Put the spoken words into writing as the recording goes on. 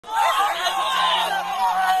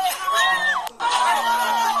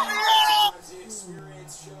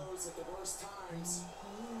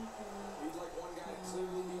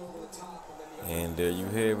And there you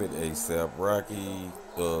have it, ASAP Rocky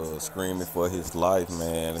screaming for his life,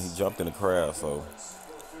 man. He jumped in the crowd, so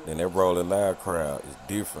then that Rolling Loud crowd is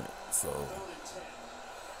different. So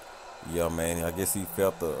yeah, man, I guess he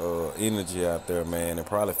felt the energy out there, man, and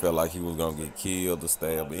probably felt like he was gonna get killed or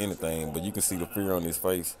stabbed or anything. But you can see the fear on his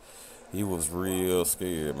face. He was real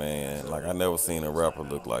scared, man. Like I never seen a rapper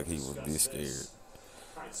look like he was this scared.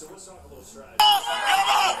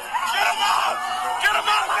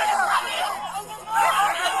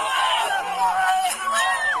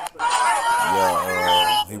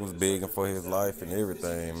 Yeah, he was begging for his life and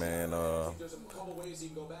everything, man.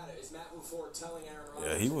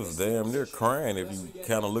 Yeah, he was damn near crying. If you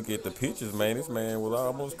kind of look at the pictures, man, this man was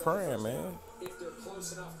almost crying, man.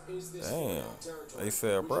 Damn, they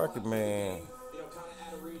said, Rocket, man,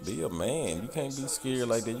 be a man. You can't be scared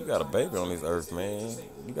like that. You got a baby on this earth, man.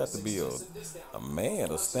 You got to be a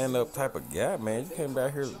man, a stand-up type of guy, man. You can't be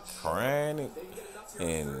out here crying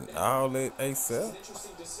and all that ASAP.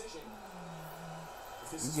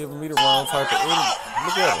 You giving me the wrong type of energy.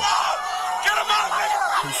 Look at him.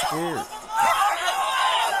 He's scared.